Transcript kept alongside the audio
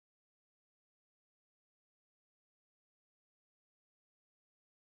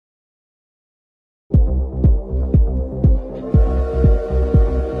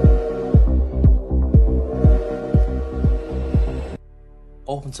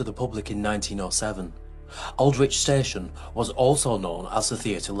opened to the public in 1907, Aldwych Station was also known as the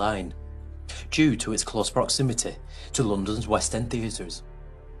Theatre Line, due to its close proximity to London's West End theatres.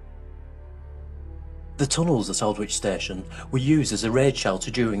 The tunnels at Aldwych Station were used as a raid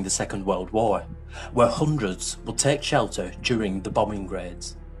shelter during the Second World War, where hundreds would take shelter during the bombing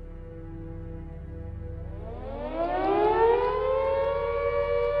raids.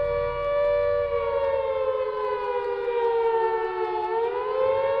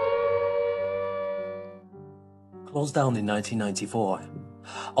 Closed down in 1994,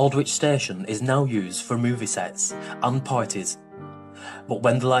 Aldwych Station is now used for movie sets and parties, but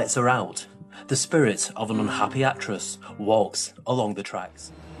when the lights are out, the spirit of an unhappy actress walks along the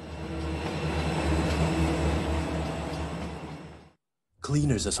tracks.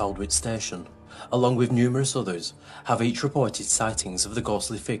 Cleaners at Aldwych Station, along with numerous others, have each reported sightings of the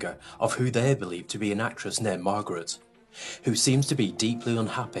ghostly figure of who they believe to be an actress named Margaret, who seems to be deeply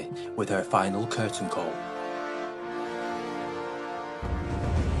unhappy with her final curtain call.